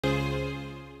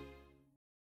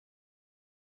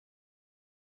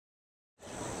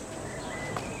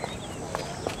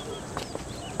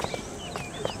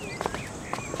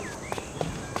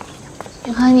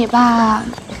你和你爸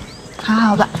还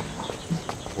好吧？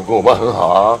我跟我爸很好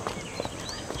啊，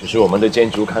只是我们对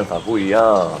建筑看法不一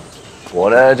样。我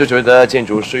呢就觉得建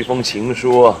筑是一封情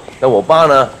书，但我爸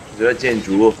呢觉得建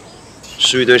筑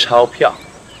是一堆钞票。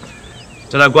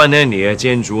在他观念里，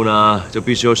建筑呢就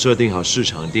必须要设定好市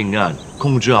场定案，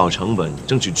控制好成本，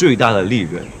争取最大的利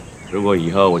润。如果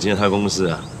以后我进了他公司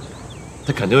啊，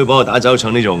他肯定会把我打造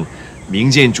成那种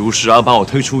名建筑师，然后帮我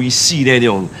推出一系列那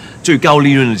种最高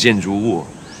利润的建筑物。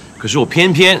可是我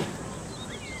偏偏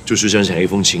就是想写一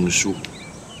封情书。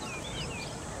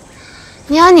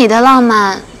你有你的浪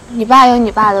漫，你爸有你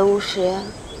爸的务实。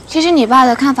其实你爸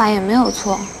的看法也没有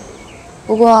错，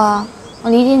不过我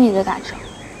理解你的感受，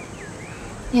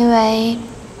因为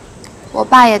我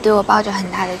爸也对我抱着很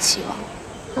大的期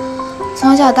望。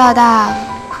从小到大，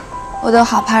我都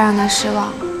好怕让他失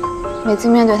望。每次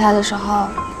面对他的时候，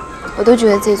我都觉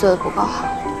得自己做的不够好。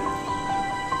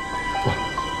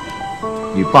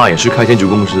你爸也是开建筑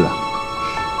公司的？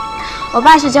我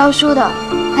爸是教书的，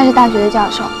他是大学的教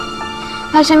授，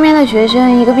他身边的学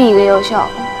生一个比一个优秀，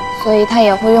所以他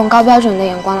也会用高标准的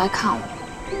眼光来看我。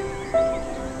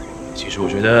其实我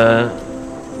觉得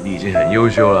你已经很优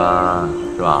秀了啊，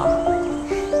是吧？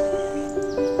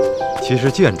其实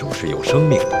建筑是有生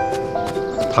命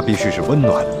的，它必须是温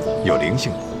暖、有灵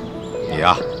性的。你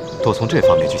呀，多从这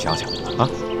方面去想想啊。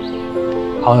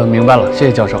好，明白了，谢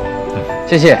谢教授。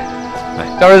谢谢。哎，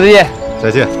教授再见。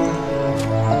再见。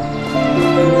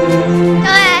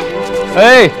张磊，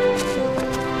哎，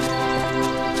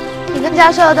你跟教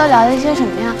授都聊了一些什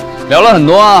么呀？聊了很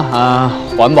多啊，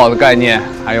环保的概念，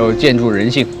还有建筑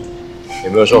人性。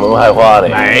有没有说我们坏话呢？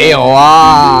没有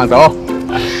啊，走。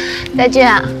再见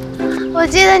啊，我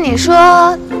记得你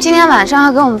说今天晚上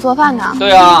要给我们做饭呢。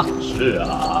对啊。是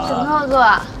啊。什么时候做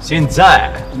啊？现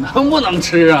在。能不能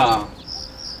吃啊？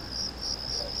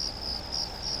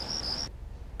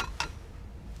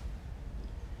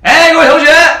哎，各位同学，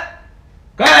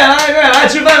快点来，快点来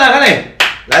吃饭了，快点！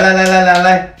来，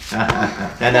来，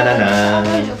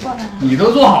你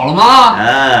都做好了吗？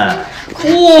啊！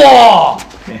哇，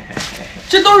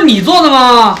这都是你做的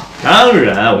吗？当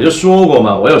然，我就说过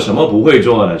嘛，我有什么不会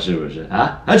做的，是不是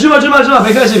啊？来吃吧，别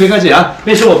客气，别客气啊！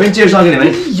边吃我边介绍给你们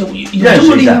认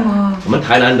识一下我们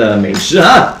台南的美食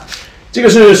啊。这个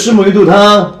是虱目鱼肚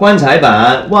汤、棺材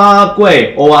板、蛙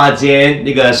桂、蚵仔煎、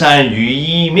那个鳝鱼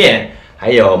意面，还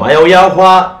有麻油腰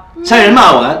花、菜仁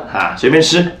骂丸啊，随便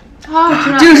吃。好好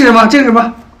吃啊！这个是什么？这个是什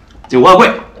么？这个蛙桂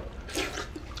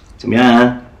怎么样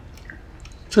啊？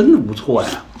真的不错呀。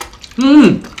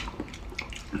嗯，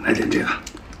来点这个。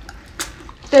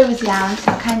对不起啊，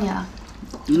小看你了。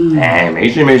哎，没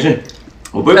事，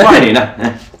我不会怪你的。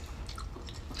哎，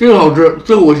这个好吃，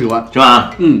这个我喜欢，是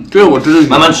吧？这个我真的喜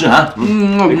欢。慢慢吃啊。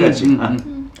别客气啊。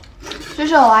这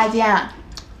是蚵仔煎啊。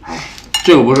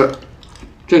这个不是，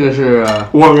这个是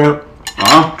蚵仔煎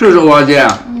啊，这是蚵仔煎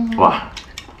啊。哇，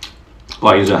不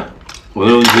好意思啊，我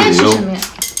都自己都。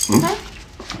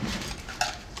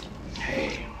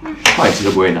筷子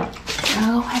都不会拿。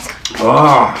拿个筷子。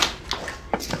啊。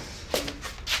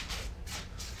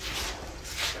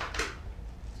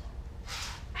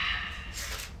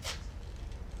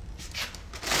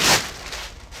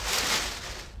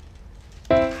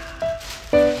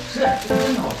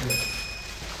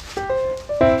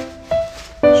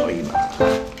所以嘛，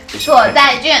左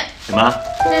再骏。什么？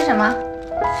这是什么？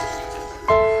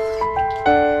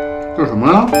这是什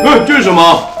么呀？这是什么？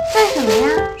这是什么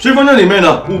呀？谁放在里面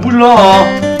的？我不知道啊。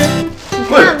你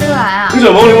看不出来啊？李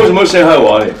小萌，你为什么陷害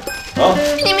我啊你？啊？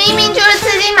你明明就是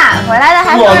自己买回来的，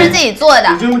还说是自己做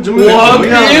的。怎么我明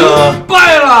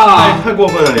白了，太过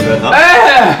分了你们啊！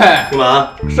哎，干嘛？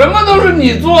什么都是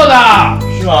你做的，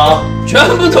是吗？全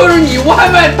部都是你外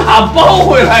卖打包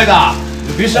回来的，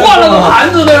换了个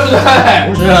盘子，对不对？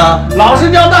不是啊，老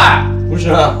实交代。不是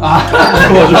啊，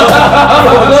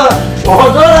我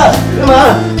说的，干嘛？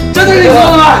真的是你做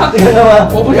的吗？你看干嘛？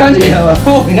我不相信。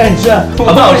你看你吃啊，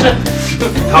好不好吃？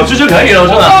好吃就可以了，是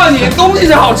吧？我告诉你，东西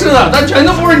是好吃的，但全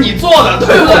都不是你做的，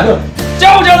对不对？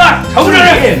交不交代？承不承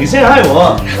认？你陷害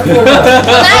我！我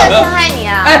哪有陷害你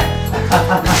啊？哎，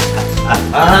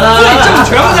罪证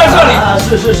全部在这里。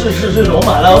是，我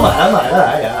买了，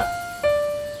哎呀！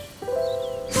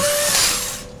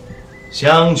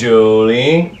香九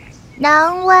龄，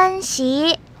能温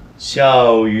席，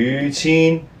孝于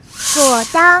亲，所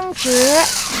当执，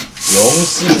荣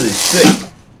四岁，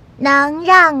能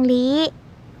让梨，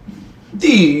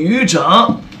地于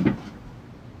长。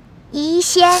宜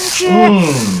先知。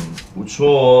不错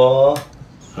哦，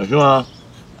好吃吗？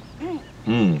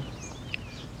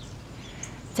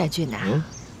再俊呐，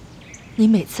你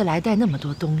每次来带那么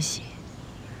多东西，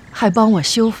还帮我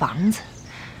修房子，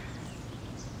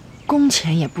工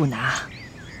钱也不拿，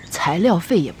材料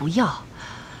费也不要，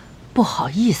不好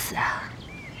意思啊。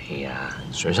哎呀，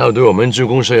学校对我们职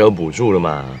工是有补助的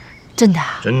嘛。真的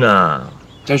啊？真的啊。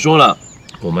再说了，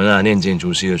我们啊念建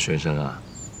筑系的学生啊，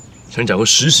想找个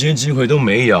实习的机会都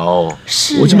没有。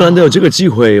是啊，我这么难得有这个机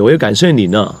会，我也感谢你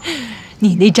呢。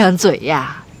你那张嘴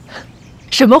呀，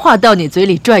什么话到你嘴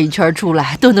里转一圈出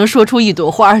来，都能说出一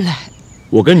朵花来。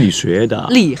我跟你学的。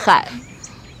厉害。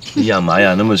你养玛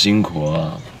雅那么辛苦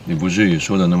啊，你不至于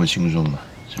说的那么轻松吧？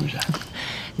是不是？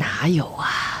哪有啊？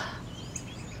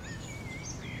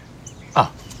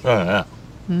啊，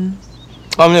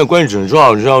把那个柜子做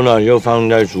好之后呢，就放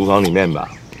在厨房里面吧，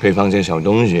可以放些小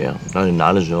东西，让你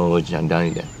拿的时候会简单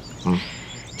一点。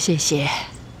谢谢。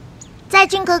再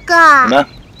俊哥哥，什么？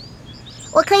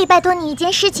我可以拜托你一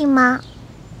件事情吗？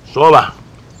说吧，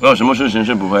我有什么事情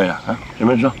是不会的啊？随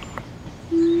便说。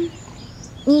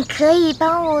你可以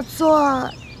帮我做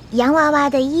洋娃娃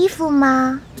的衣服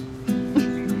吗？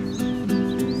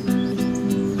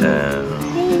可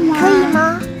以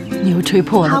吗？你又吹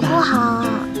破了吧？好不好？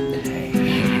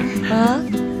啊！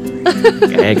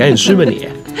哎，赶紧吃吧你！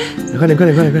快点，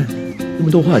那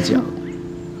么多话讲。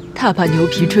他把牛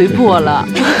皮吹破了。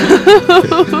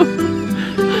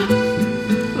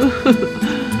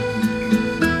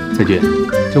再俊，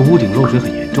这屋顶漏水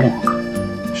很严重啊。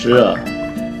是啊，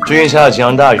最近下了几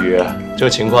场大雨，这个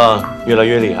情况越来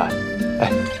越厉害。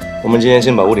哎，我们今天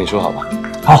先把屋顶修好吧。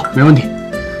好，没问题。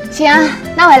行，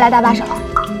那我也来搭把手。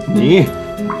你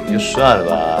就算了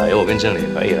吧，有我跟郑磊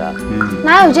可以了。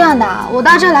哪有这样的？我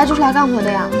到这儿来就是来干活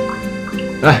的呀。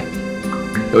哎，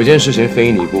有件事情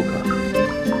非你不可。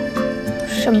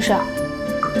什么事？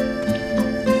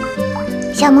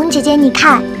小萌姐姐，你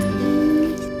看，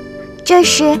这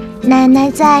是奶奶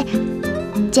在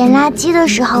捡垃圾的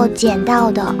时候捡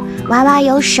到的。娃娃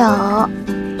有手，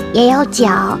也有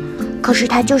脚，可是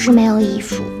她就是没有衣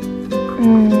服。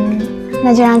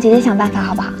那就让姐姐想办法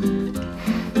好不好？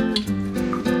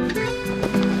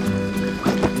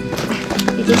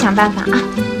姐姐想办法啊！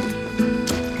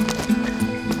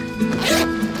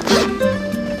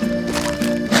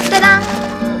当当，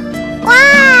哇！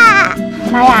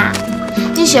玛雅，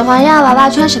你喜欢让娃娃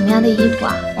穿什么样的衣服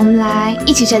啊？我们来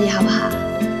一起设计好不好？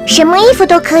什么衣服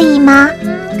都可以吗？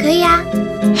可以啊。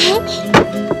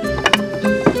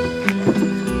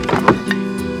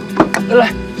来，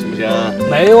行不行啊？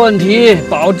没问题，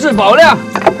保质保量。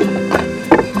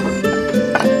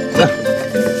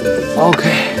OK，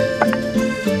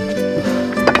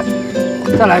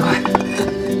 再来一块。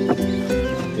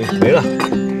没了，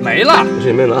没了。不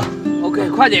是没了啊。OK，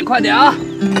 快点啊！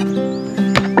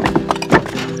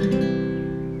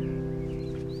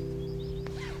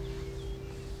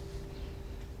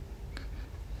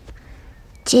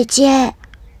姐姐，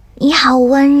你好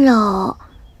温柔，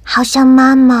好像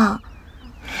妈妈。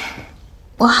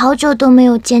我好久都没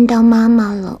有见到妈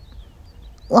妈了，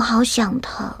我好想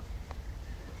她。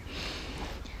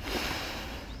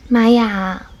玛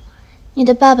雅，你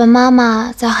的爸爸妈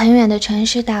妈在很远的城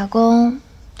市打工，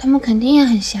他们肯定也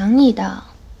很想你的。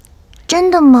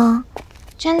真的吗？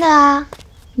真的啊。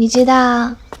你知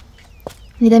道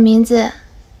你的名字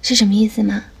是什么意思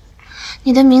吗？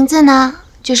你的名字呢，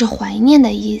就是怀念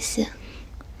的意思。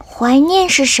怀念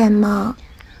是什么？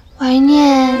怀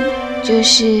念就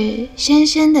是深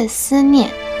深的思念。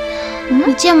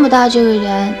你见不到这个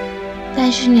人，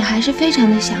但是你还是非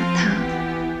常的想他，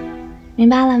明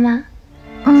白了吗？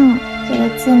这个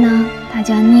字呢，它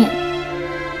叫念，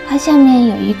它下面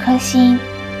有一颗心，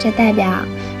这代表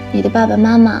你的爸爸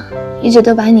妈妈一直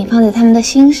都把你放在他们的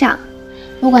心上，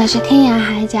不管是天涯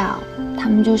海角，他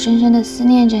们就深深的思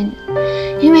念着你。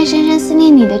因为深深思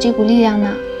念你的这股力量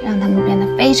呢，让他们变得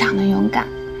非常的勇敢，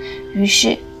于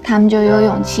是他们就有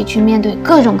勇气去面对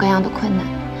各种各样的困难，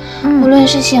无论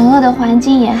是险恶的环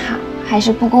境也好，还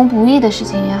是不公不义的事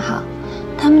情也好，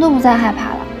他们都不再害怕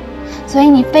了。所以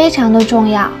你非常的重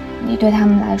要，你对他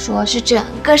们来说是整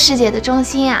个世界的中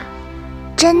心啊！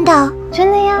真的？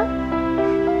真的呀！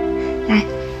来，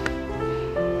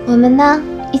我们呢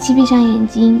一起闭上眼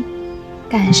睛，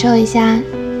感受一下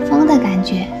风的感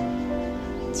觉，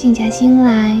静下心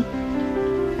来。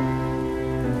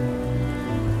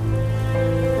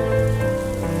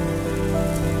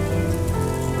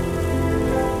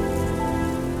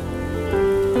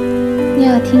你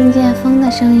有听见风的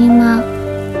声音吗？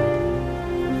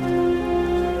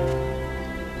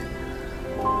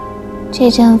这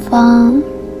阵风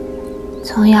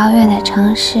从遥远的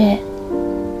城市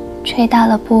吹到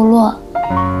了部落，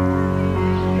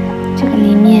这个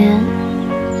里面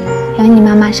有你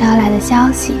妈妈捎来的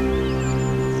消息。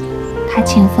她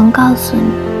请风告诉你，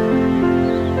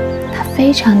她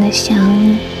非常的想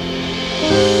你。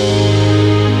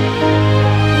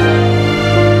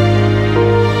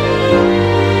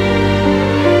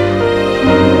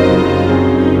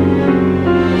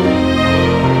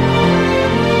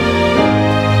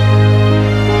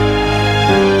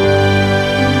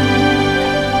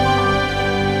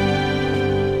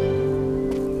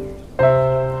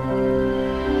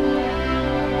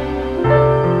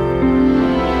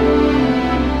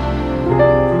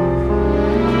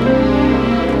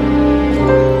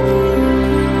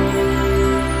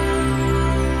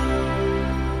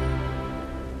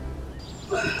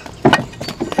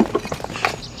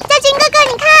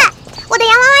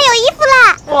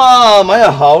哇，玛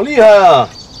雅好厉害啊！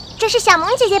这是小萌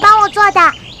姐姐帮我做的，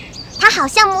她好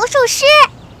像魔术师。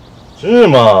是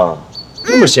吗？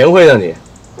这么贤惠的你？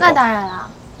那当然了。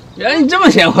原来你这么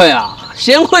贤惠啊！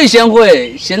贤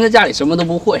惠，闲在家里什么都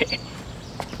不会。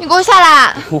你给我下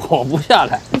来！我不下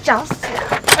来。你找死！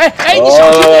哎，你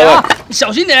小心点啊！你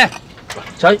小心点。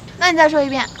小心。那你再说一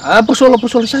遍。啊，不说了，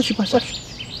下去吧，下去。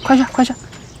快下。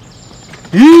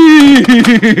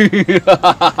咦！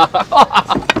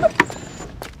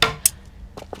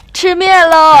吃面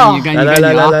喽！来，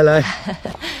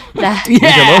来，你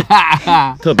什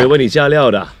么？特别为你加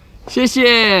料的。谢谢。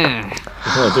你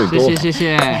看我最多。谢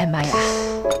谢。哎妈呀！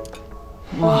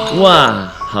哇，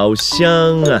好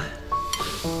香啊！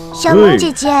小萌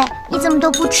姐姐，你怎么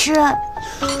都不吃？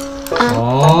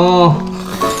哦，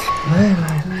来。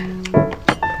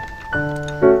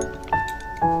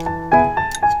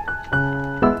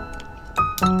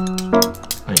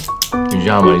你知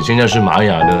道吗？你现在是玛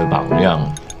雅的榜样，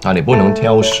那你不能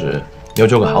挑食，要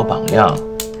做个好榜样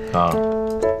啊！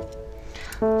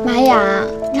玛雅，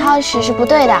挑食是不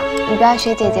对的，你不要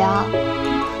学姐姐哦。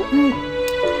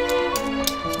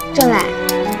郑磊，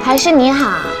还是你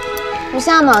好，不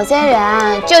像某些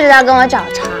人就知道跟我找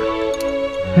茬。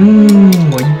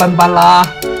我一般般啦。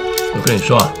我跟你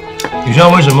说啊，你知道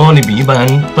为什么你比一般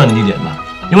人笨一点吗？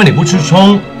因为你不吃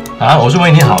葱啊，我是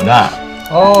为你好的。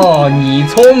哦，你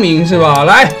聪明是吧？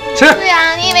来吃。对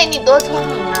啊，你以为你多聪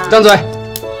明啊？张嘴。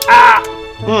啊。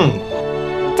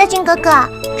再君哥哥，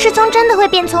吃葱真的会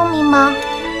变聪明吗？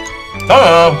当然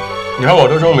了，你看我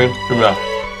多聪明，是不是？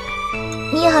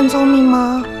你也很聪明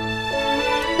吗？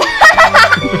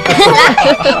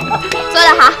做得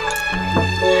好。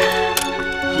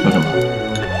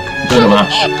说什么？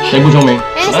谁不聪明？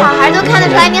连小孩都看得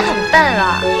出来你很笨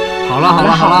了。好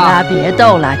了，别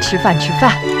逗了，吃饭。谁？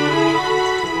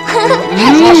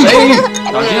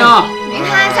小心啊！你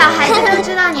看，小孩子都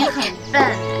知道你很笨。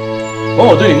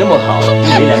我对你那么好，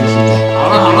没良心。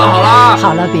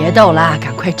好了，别逗了，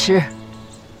赶快吃。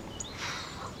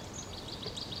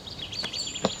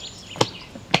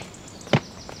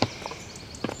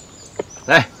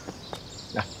来，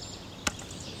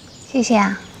谢谢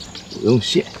啊。不用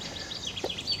谢。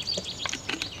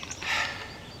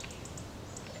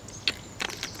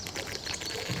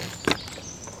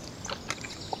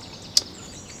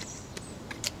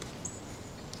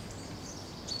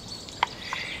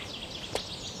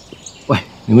喂，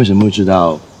你为什么会知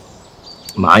道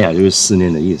玛雅就是思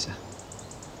念的意思？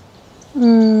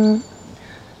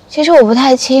其实我不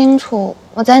太清楚，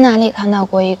我在哪里看到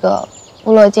过一个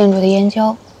部落建筑的研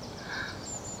究，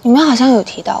你们好像有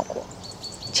提到过。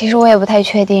其实我也不太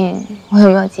确定我有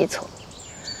没有记错，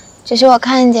只是我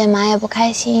看见玛雅不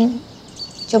开心，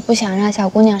就不想让小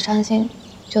姑娘伤心，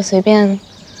就随便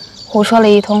胡说了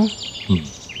一通。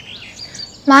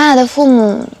玛雅的父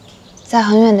母在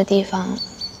很远的地方，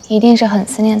一定是很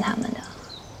思念他们的。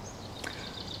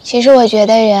其实我觉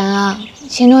得人啊，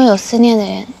心中有思念的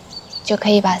人，就可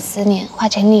以把思念化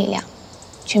成力量，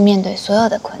去面对所有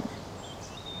的困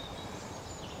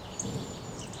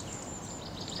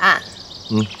难。啊，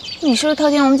你是不是偷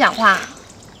听我们讲话？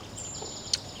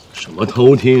什么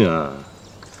偷听啊？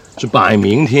是摆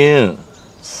明听。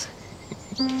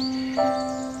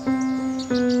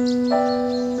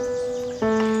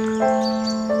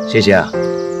谢谢啊。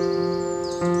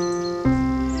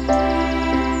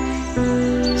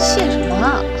谢什么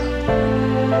啊？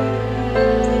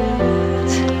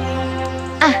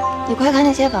哎，你快看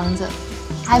那些房子，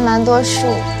还蛮多树，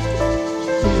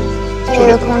这里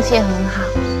的空气很好，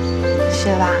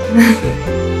是吧？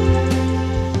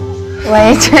我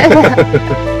也觉得。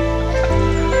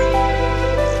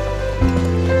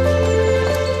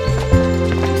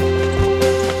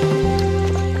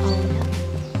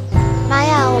妈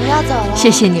呀，我们要走了。谢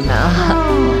谢你们啊！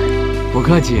不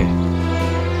客气。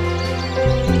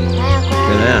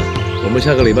奶奶啊，我们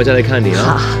下个礼拜再来看你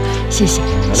啊。好，谢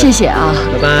谢啊！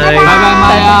拜拜，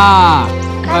妈呀，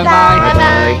拜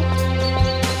拜。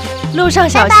路上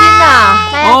小心呐！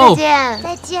妈呀，再见。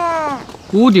再见。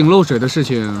屋顶漏水的事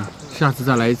情，下次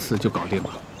再来一次就搞定了。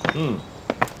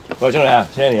郑磊，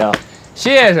谢谢你啊。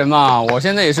谢什么？我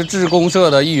现在也是志工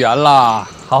社的一员啦，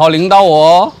好好领导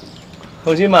我哦。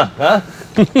放心吧，啊。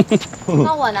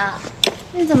那我呢？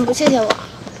你怎么不谢谢我？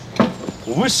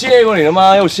我不是谢过你了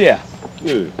吗？又谢。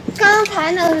刚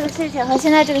才那个谢谢和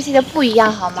现在这个谢谢不一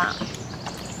样，好吗？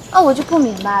哦，我就不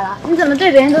明白了，你怎么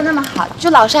对别人都那么好，就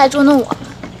老是爱捉弄我？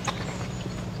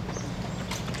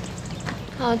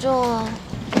好重哦。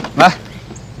来，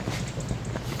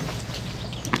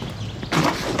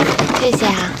谢谢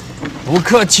啊。不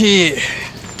客气。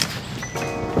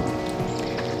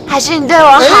还是你对我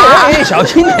好。哎，小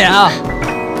心点啊！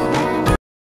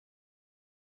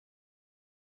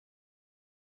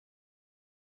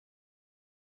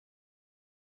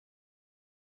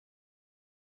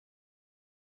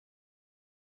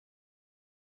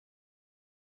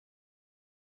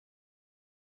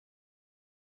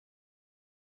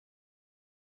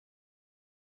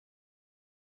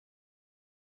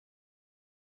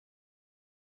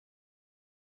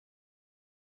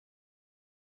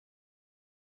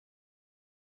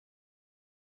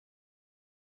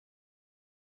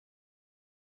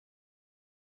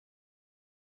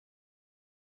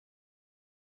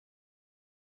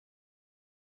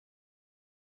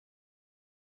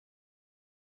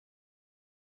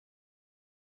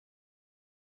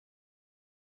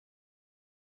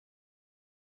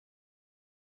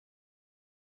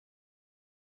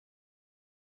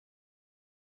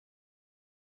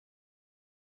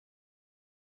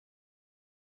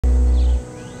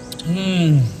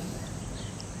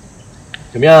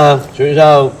怎么样啊？学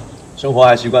校生活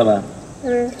还习惯吗？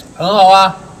很好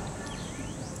啊。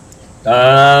当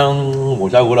然，我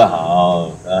照顾得好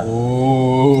啊。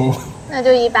哦。那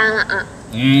就一般了啊。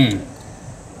对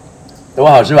我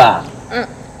好是吧？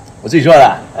我自己做的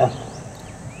啊。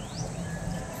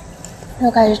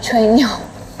又开始吹牛。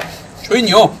吹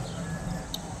牛。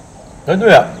哎，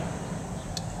对啊，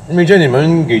没见你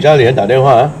们给家里人打电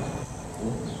话啊？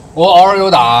我偶尔有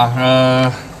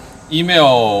打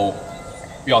，email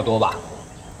比较多吧。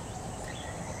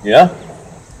你呢？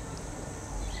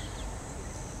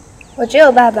我只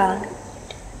有爸爸。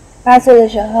8岁的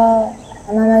时候，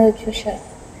我妈妈就去世了。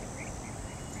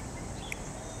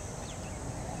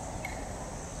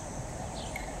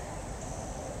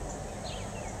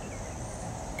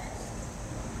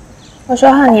我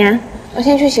说好年，我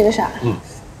先去洗个手。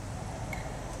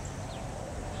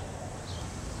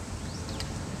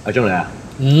郑磊啊，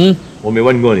我没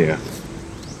问过你，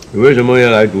你为什么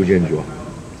要来读建筑啊？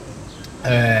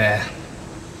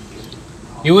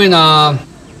因为呢，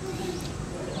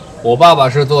我爸爸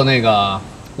是做那个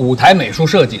舞台美术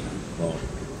设计的，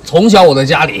从小我的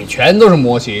家里全都是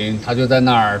模型，他就在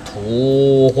那儿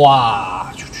涂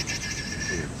画，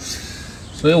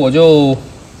所以我就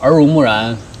耳濡目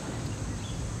染，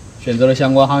选择了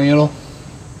相关行业喽。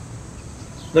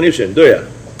那你选对了，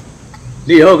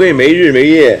你以后可以没日没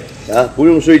夜啊，不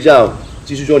用睡觉，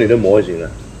继续做你的模型了。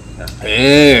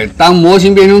当模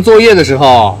型变成作业的时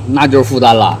候，那就是负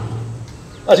担了。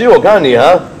其实我看你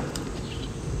啊，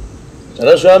长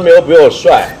得虽然没有比我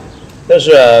帅，但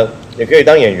是也可以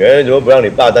当演员，怎么不让你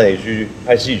爸带你去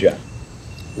拍戏去啊？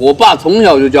我爸从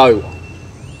小就教育我，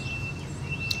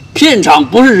片场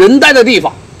不是人待的地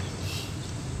方。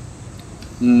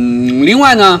另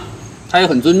外呢，他也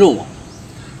很尊重我，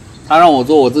他让我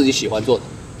做我自己喜欢做的。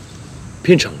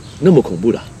片场那么恐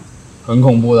怖的？很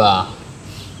恐怖的。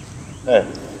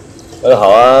那好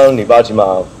啊，你爸起码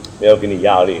没有给你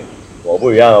压力，我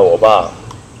不一样啊，我爸，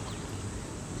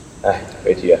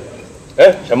别提了。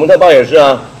小萌他爸也是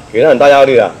啊，给他很大压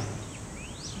力啊。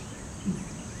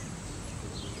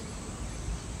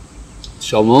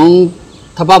小萌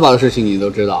他爸爸的事情你都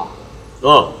知道？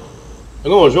他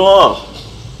跟我说，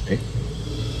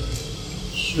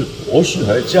是博士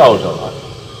还是教授啊？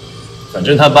反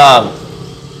正他爸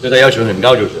对他要求很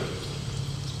高就是。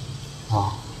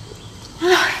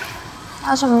还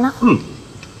有什么呢？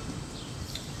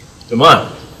怎么？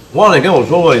忘了你跟我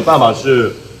说过，你爸爸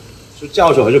是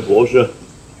教授还是博士？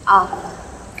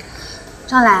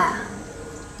张来，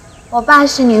我爸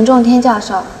是宁仲天教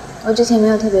授，我之前没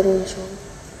有特别跟你说。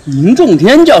宁仲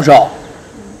天教授？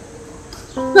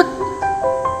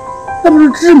那不是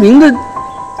知名的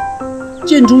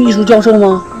建筑艺术教授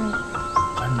吗？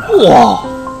哇！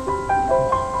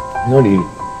那你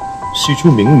师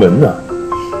出名门啊，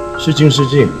失敬失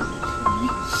敬。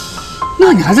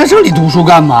那你还在这里读书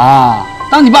干嘛？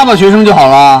当你爸爸学生就好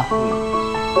了。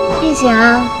并且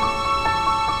啊，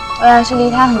我要是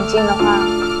离他很近的话，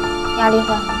压力会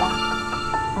很大。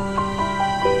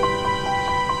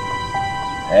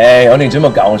有你这么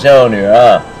搞笑的女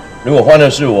儿，如果换的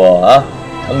是我啊，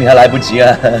疼你还来不及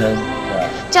啊。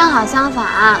正好相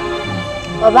反，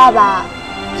我爸爸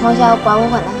从小管我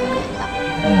管得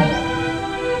很严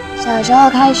的。小时候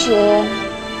开始，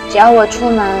只要我出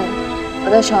门，我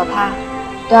的手帕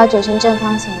都要折成正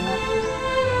方形的，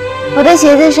我的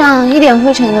鞋子上一点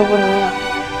灰尘都不能有，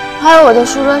还有我的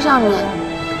书桌上面，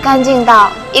干净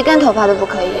到一根头发都不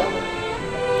可以有。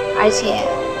而且，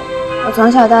我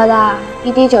从小到大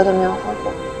一滴酒都没有喝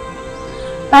过，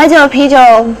白酒、啤酒、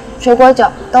水果酒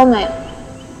都没有。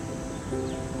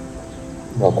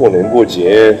那过年过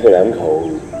节喝2口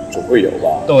总会有吧？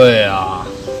对啊，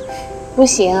不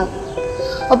行，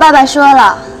我爸爸说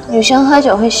了，女生喝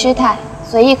酒会失态，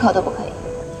所以1口都不可以。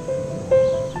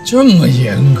这么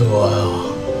严格啊！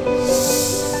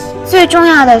最重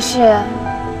要的是，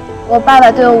我爸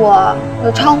爸对我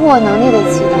有超乎我能力的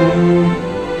期待。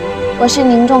我是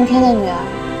宁仲天的女儿，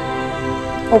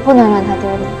我不能让他丢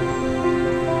脸。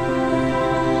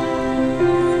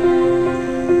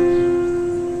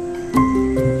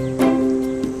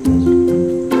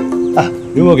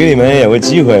如果给你们有个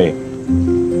机会，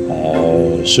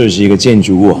设计一个建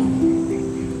筑物，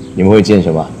你们会建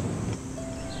什么？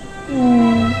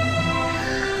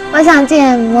我想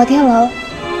建摩天楼。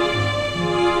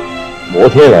摩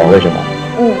天楼为什么？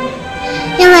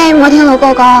因为摩天楼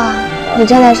够高啊，你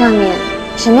站在上面，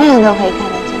什么人都可以看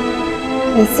得见。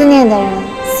你思念的人，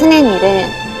思念你的人，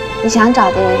你想找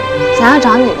的人，想要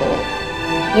找你的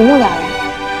人，一目了然。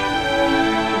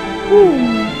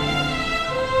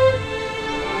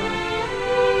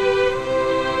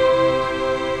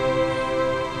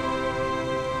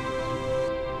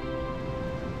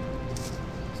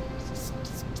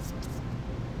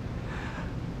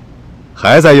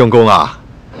还在用功啊，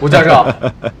吴教授。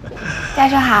教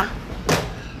授好。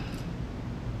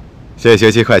这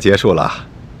学期快结束了，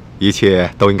一切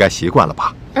都应该习惯了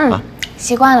吧？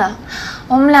习惯了。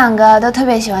我们2个都特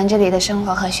别喜欢这里的生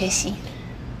活和学习。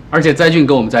而且在俊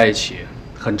跟我们在一起，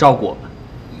很照顾我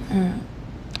们。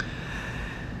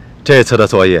这次的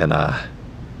作业呢，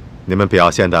你们表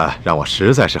现的让我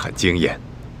实在是很惊艳，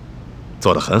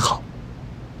做得很好。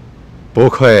不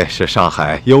愧是上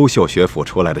海优秀学府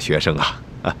出来的学生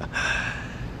啊！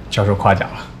教授夸奖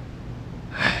了。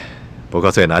不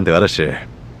过最难得的是，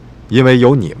因为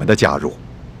有你们的加入，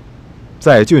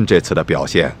在俊这次的表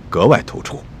现格外突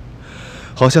出，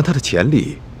好像他的潜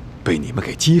力被你们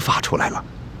给激发出来了。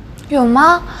有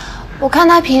吗？我看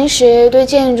他平时对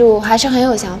建筑还是很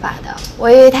有想法的，我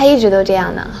以为他一直都这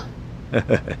样呢。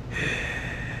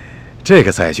这个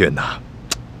在俊呐，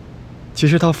其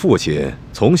实他父亲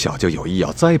从小就有意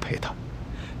要栽培他，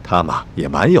他嘛也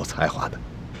蛮有才华的，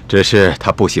只是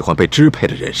他不喜欢被支配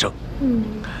的人生。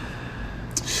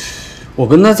我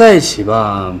跟他在一起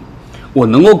吧，我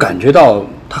能够感觉到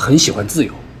他很喜欢自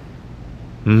由。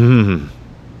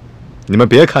你们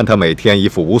别看他每天一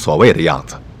副无所谓的样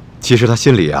子，其实他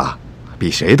心里啊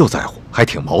比谁都在乎，还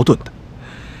挺矛盾的。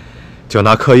就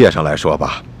拿课业上来说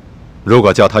吧，如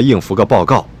果叫他应付个报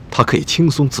告，他可以轻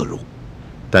松自如。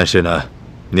但是呢，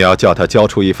你要叫他交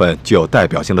出一份具有代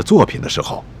表性的作品的时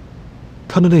候，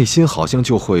他的内心好像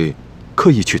就会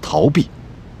刻意去逃避，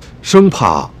生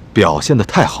怕表现得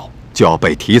太好就要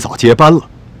被提早接班了。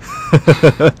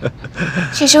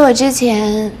其实我之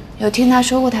前有听他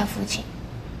说过他父亲。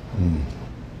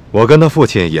我跟他父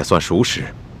亲也算熟识，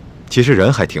其实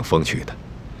人还挺风趣的。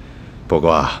不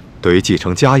过对于继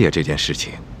承家业这件事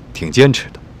情，挺坚持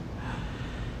的。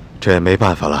这也没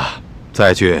办法了，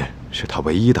在俊是他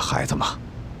唯一的孩子嘛，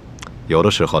有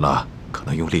的时候呢，可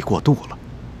能用力过度了。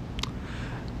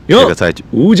这个在俊，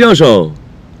吴教授，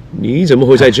你怎么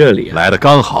会在这里啊？来的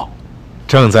刚好，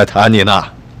正在谈你呢。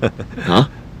啊？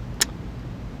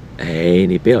哎，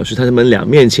你不要是在他们俩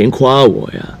面前夸我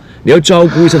呀，你要照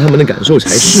顾一下他们的感受才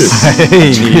是。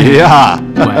你呀，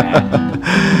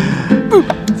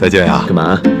在俊呀，干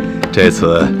嘛？这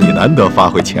次你难得发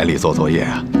挥潜力做作业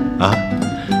啊！啊？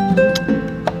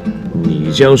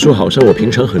你这样说好像我平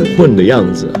常很混的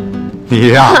样子。你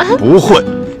呀，不混，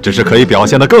只是可以表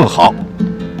现得更好。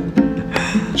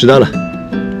知道了。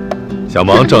小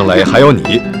萌、郑磊还有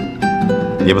你，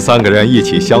你们3个人一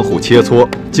起相互切磋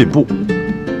进步，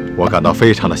我感到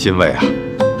非常的欣慰啊。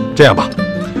这样吧，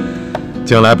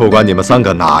将来不管你们3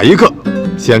个哪一个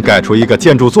先盖出一个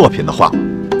建筑作品的话，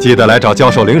记得来找教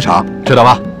授领赏，知道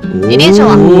吧？一定是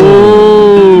我。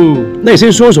那你先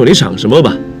说说你赏什么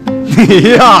吧。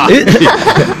你呀，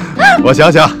我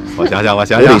想想。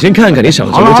你先看看你赏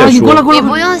什么再说。你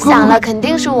不用想了，肯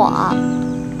定是我。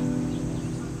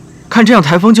看这样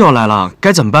台风就要来了，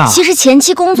该怎么办啊？其实前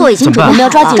期工作已经准备，我们要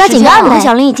抓紧时间。抓紧干呗！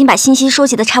小林已经把信息收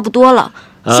集的差不多了，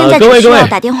现在只需各位要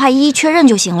打电话一一确认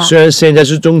就行了。虽然现在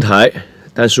是中台，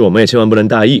但是我们也千万不能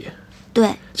大意。对，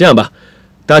这样吧，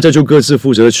大家就各自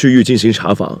负责的区域进行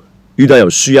查访，遇到有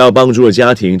需要帮助的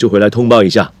家庭就回来通报一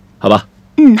下，好吧？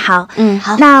好，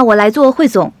好。那我来做汇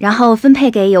总，然后分配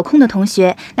给有空的同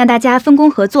学，让大家分工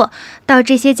合作，到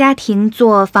这些家庭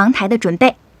做防台的准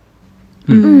备。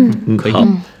可以。好，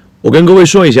我跟各位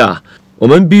说一下，我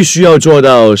们必须要做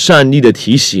到善意的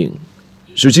提醒，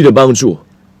实际的帮助，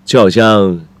就好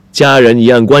像家人一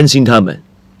样关心他们。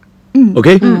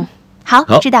OK？好，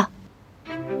知道。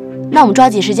那我们抓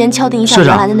紧时间敲定一下社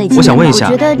长原来的那几我想问一我下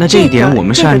觉得，那这一点我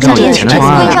们是按照以前的方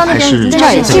案，还是这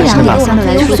儿也现在相的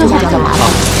对来说比较麻烦。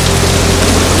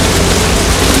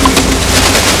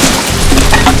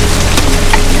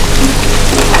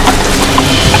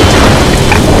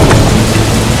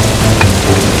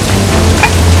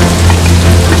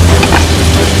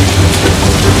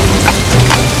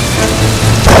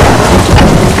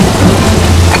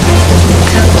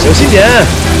小心点！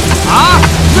啊，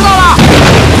知道了。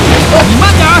你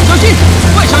慢点，小心，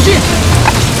快小心！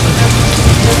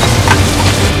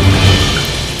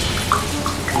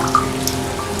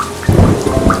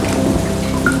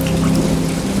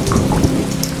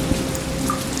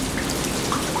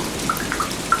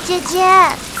姐姐，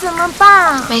怎么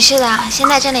办？没事的，现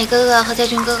在郑磊哥哥和在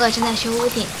军哥哥正在修屋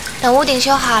顶，等屋顶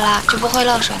修好了就不会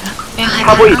漏水了，不要害怕。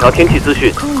插播一条天气资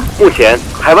讯，目前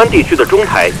台湾地区的中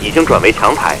台已经转为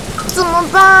强台。怎么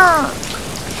办？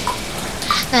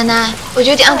奶奶，我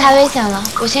觉得这样太危险了，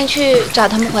我先去找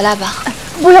他们回来吧。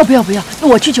不要，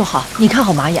我去就好。你看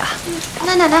好玛雅。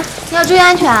那奶奶，你要注意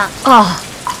安全啊。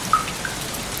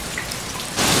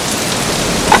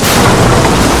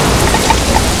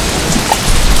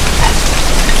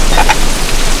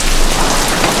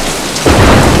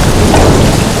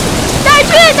在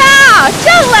去呢，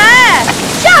郑磊，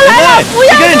下来了，不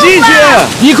要你赶紧进去，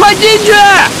你快进去！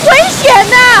危险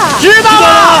呐！知道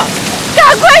了。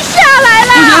赶快下来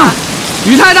啦！不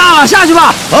行，雨太大了，下去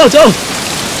吧。好，走。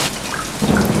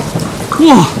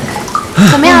哇，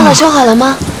怎么样了？修好了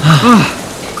吗？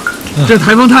这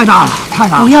台风太大了，太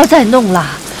大了。不要再弄了，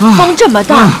风这么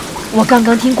大，我刚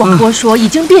刚听广播说已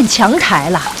经变强台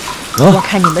了。我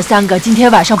看你们3个今天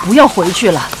晚上不要回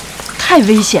去了，太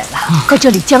危险了，在这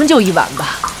里将就一晚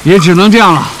吧。也只能这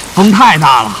样了，风太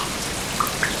大了。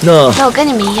那我跟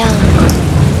你们一样。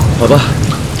好吧，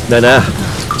奶奶，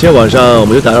今天晚上我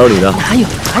们就打扰你了。哪有？耶，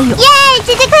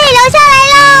姐姐可以留下来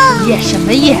了。耶什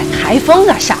么耶？台风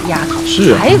啊，傻丫头！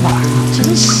是啊还玩，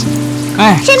真是。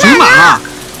哎，水满了，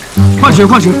换水。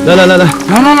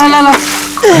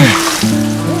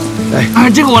来。哎，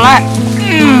这个我来。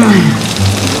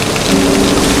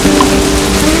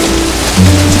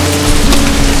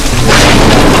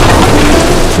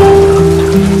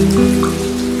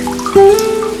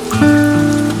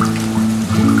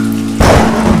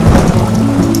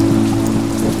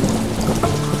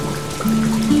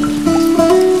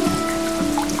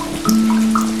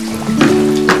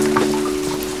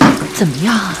怎么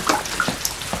样啊？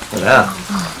奶奶，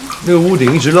那个屋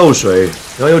顶一直漏水，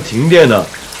然后又停电了，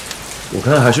我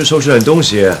看还是收拾点东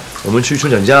西，我们去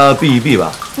村长家避一避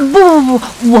吧。不，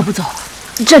我不走，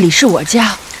这里是我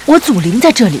家，我祖灵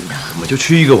在这里呢。我们就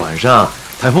去一个晚上，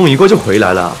台风一过就回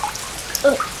来了。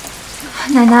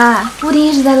奶奶，屋顶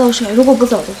一直在漏水，如果不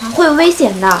走的话会有危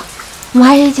险的，我们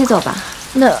还是一起走吧。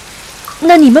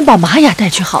那你们把玛雅带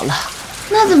去好了。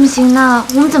那怎么行呢？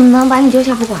我们怎么能把你丢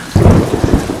下不管？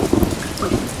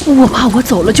我怕我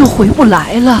走了就回不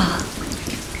来了。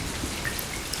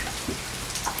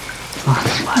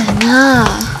奶奶，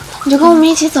你就跟我们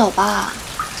一起走吧，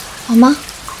好吗？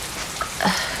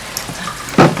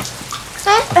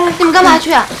你们干嘛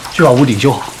去？去把屋顶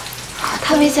修好。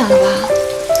太危险了吧！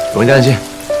我们担心，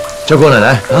照顾奶奶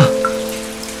啊。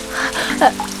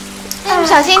那你们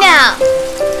小心点啊！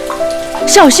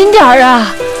小心点儿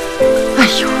啊！哎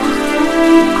呦！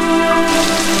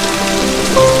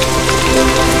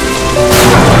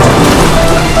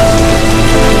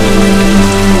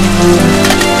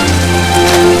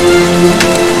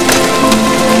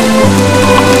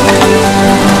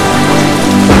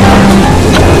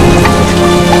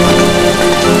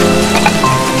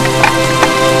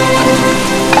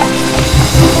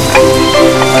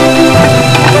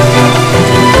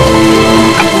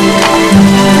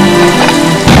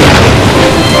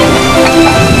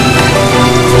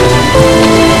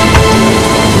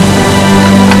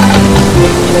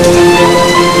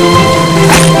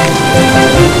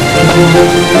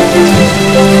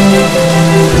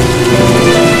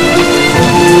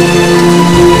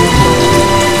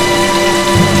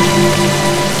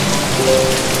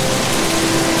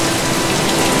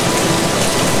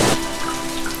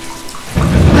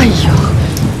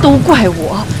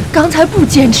才不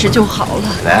坚持就好了。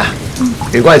来，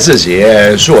别怪自己，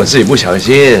是我自己不小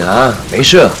心啊，没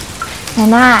事。奶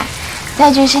奶，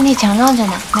在军身体强壮着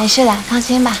呢，没事的，放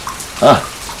心吧。啊，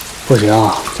不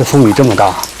行，这风雨这么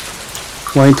大，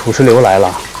万一土石流来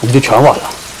了，我们就全完了。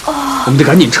哦，我们得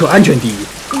赶紧撤，安全第一。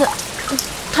那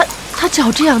他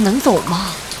脚这样能走吗？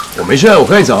我没事，我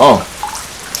可以走。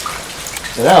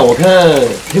奶奶，我看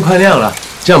天快亮了，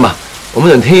这样吧，我们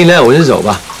等天一亮我就走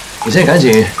吧。你现在赶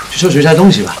紧去收拾一下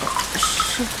东西吧。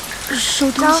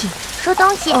收东西，收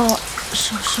东西。哦，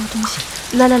收东西。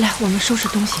来，我们收拾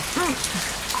东西。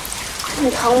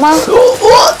你疼吗？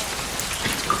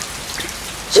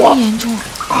这么严重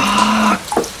啊！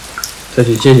再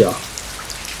去谢谢啊。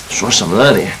说什么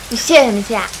呢你？你谢什么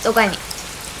谢啊？都怪你。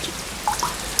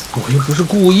我又不是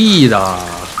故意的。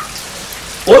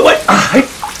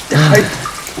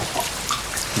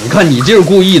你看你这是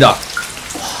故意的。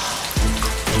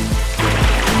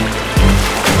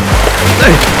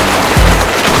哎，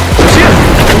小心！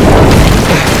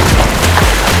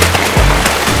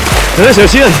奶奶小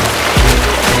心！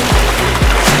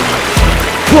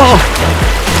哇！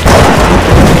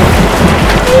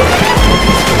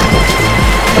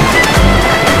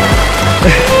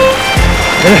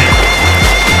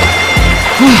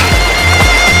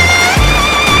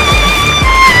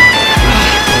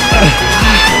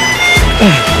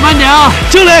慢点啊，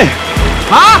郑磊！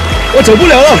啊，我走不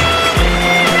了了，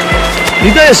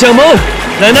你带着小萌、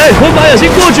奶奶和玛雅先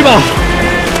过去吧。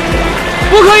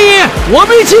不可以，我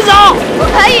们一起走。不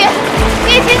可以，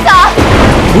一起走。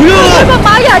不用了，把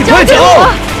玛雅交给我，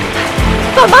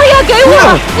把玛雅给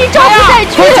我，你找不再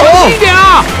去。小心点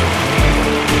啊！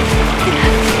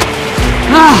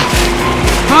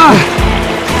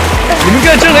你们跟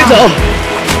着郑磊走。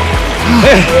哎，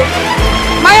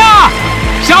玛雅，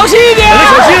小心一点！奶奶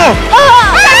小心啊！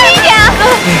小心一点，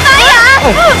玛雅！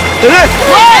奶奶，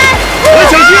奶奶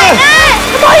小心啊！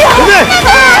玛雅，奶奶，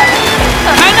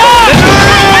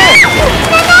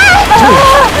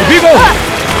你别动，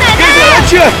跟着我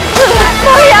去。玛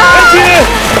雅，安静，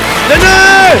奶奶。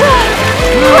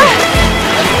快！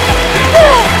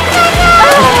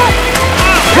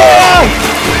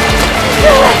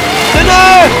奶奶！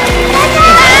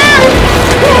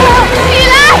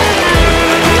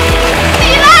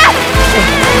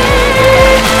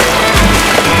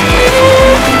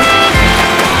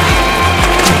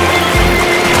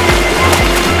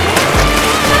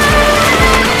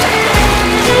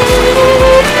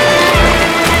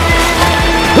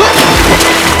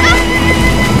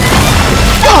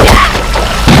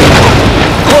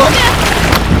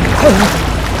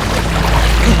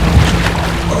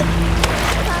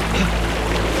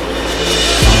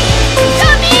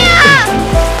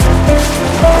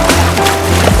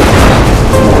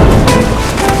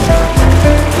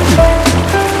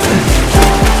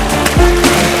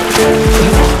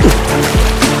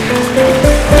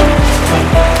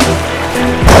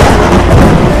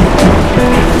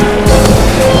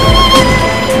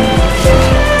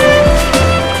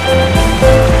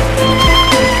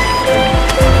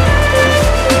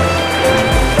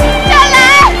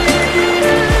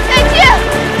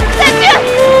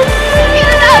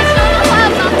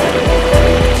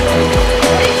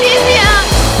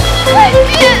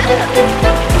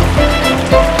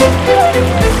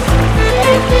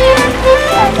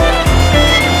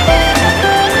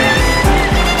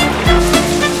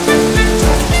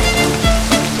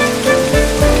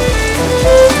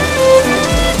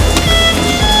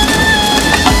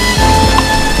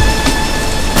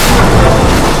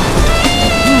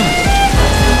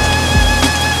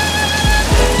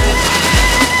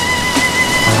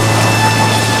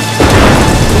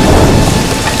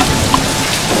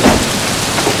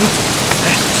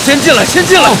起来！起来！先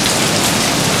进来！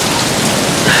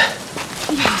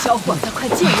小伙子，快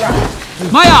进来！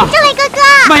玛雅，郑磊哥哥，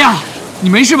玛雅，你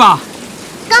没事吧？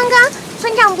刚刚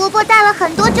村长伯伯带了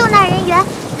很多救难人员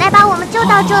来把我们救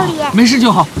到这里。没事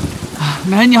就好。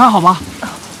奶奶，你还好吧？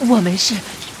我没事。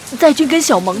在军跟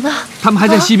小萌呢？他们还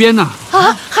在西边呢。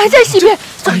啊，还在西边。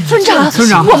村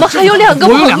长，我们还有2个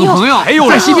朋友。我有2个朋友，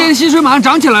在西边溪水马上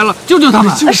涨起来了，救救他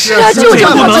们！是啊，救救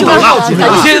他们！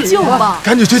先救吧，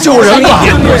赶紧去救人吧！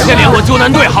先联络救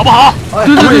难队，好不好？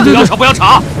对，不要吵，不要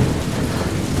吵。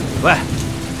喂，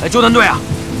救难队啊！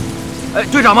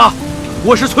队长吗？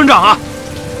我是村长啊。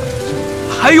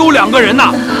还有2个人呢，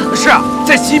是啊，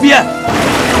在西边。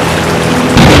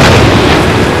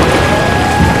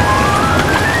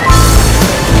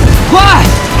快！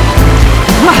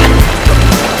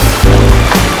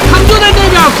他们就在那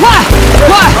边，快！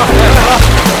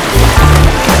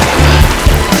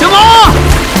小萌，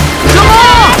下来！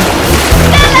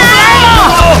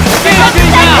谢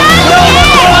谢！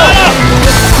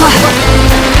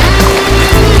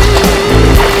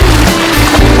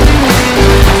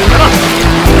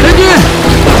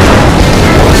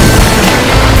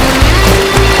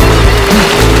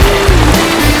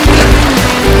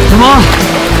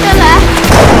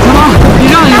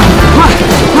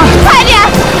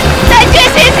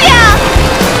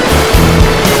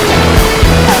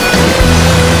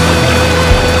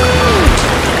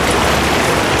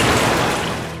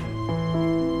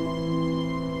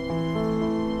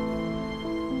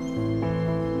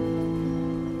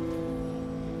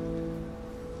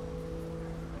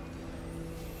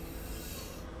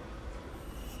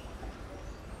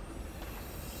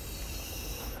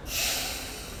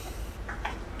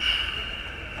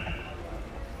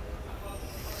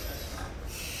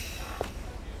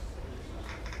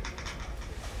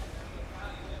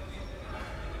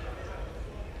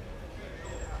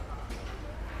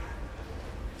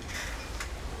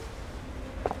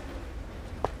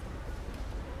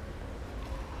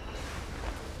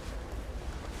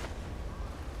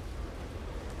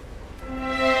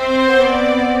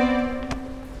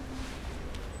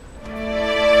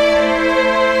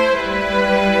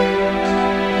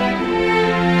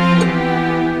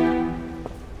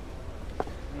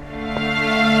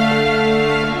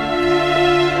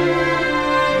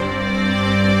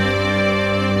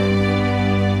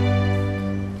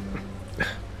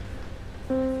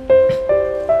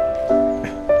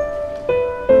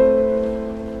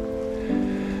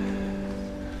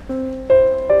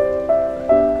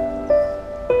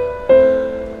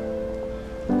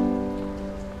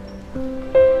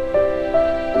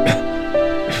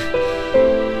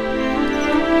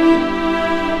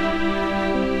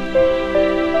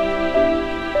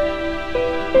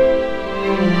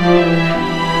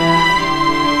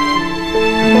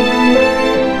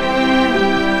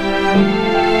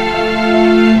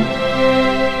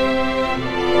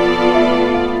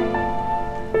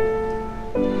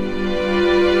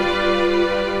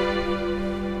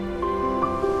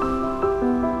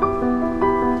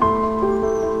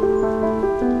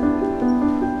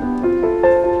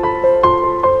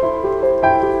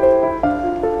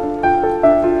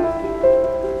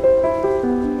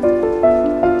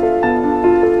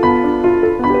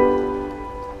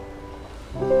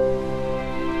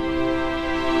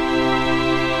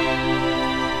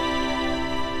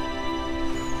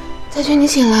俊，你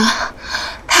醒了，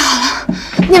太好了！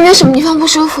你有没有什么地方不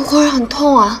舒服或者很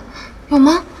痛啊？有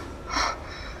吗？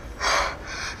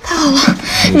太好了，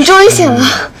你终于醒了。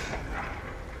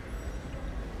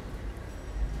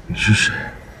你是谁？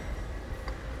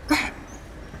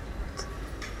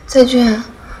再俊，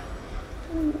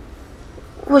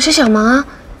我是小萌啊，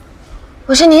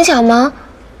我是宁小萌。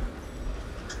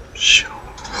小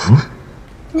萌？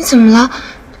你怎么了？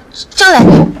郑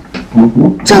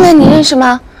磊，你认识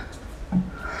吗？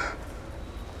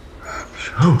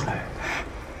郑磊，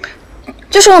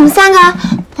就是我们三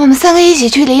个一起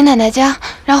去李奶奶家，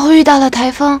然后遇到了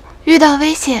台风，遇到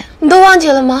危险，你都忘记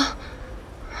了吗？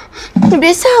你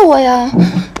别吓我呀！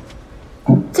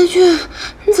再俊，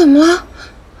你怎么了？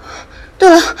对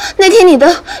了，那天你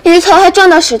的头还撞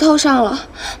到石头上了，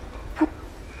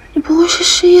你不会是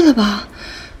失忆了吧？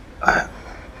哎，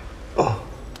哦，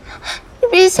你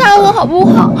别吓我好不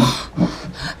好？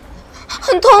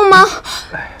很痛吗？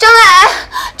郑磊，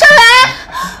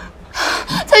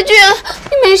再俊，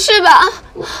你没事吧？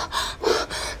怎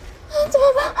么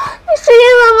办？你失忆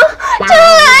了吗？郑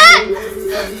磊，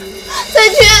再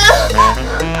俊，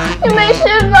你没事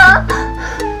吧？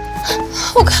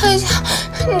我看一下，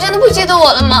你真的不记得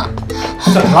我了吗？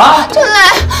怎么了？郑磊，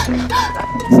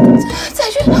再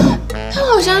俊，他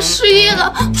好像失忆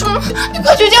了。你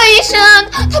快去叫医生啊！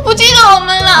他不记得我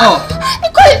们了。哦，你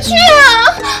快去啊！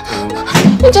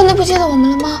你真的不记得我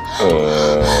们了吗？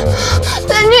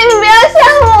再俊，你不要吓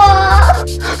我！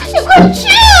你快去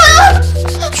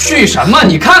啊！去什么？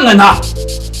你看看他，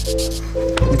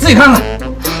你自己看看。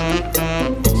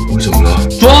我怎么了？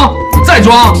装，再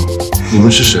装。你们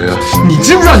是谁啊？你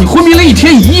知不知道你昏迷了1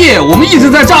天1夜？我们一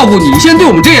直在照顾你，你现在对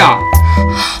我们这样，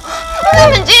你怎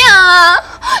么这样啊？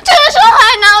这个时候还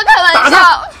拿我开玩笑？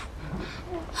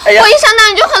我一上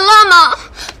当你就很乱吗？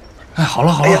哎，好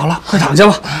了，快躺下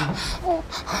吧。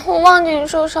我忘记你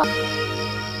受伤。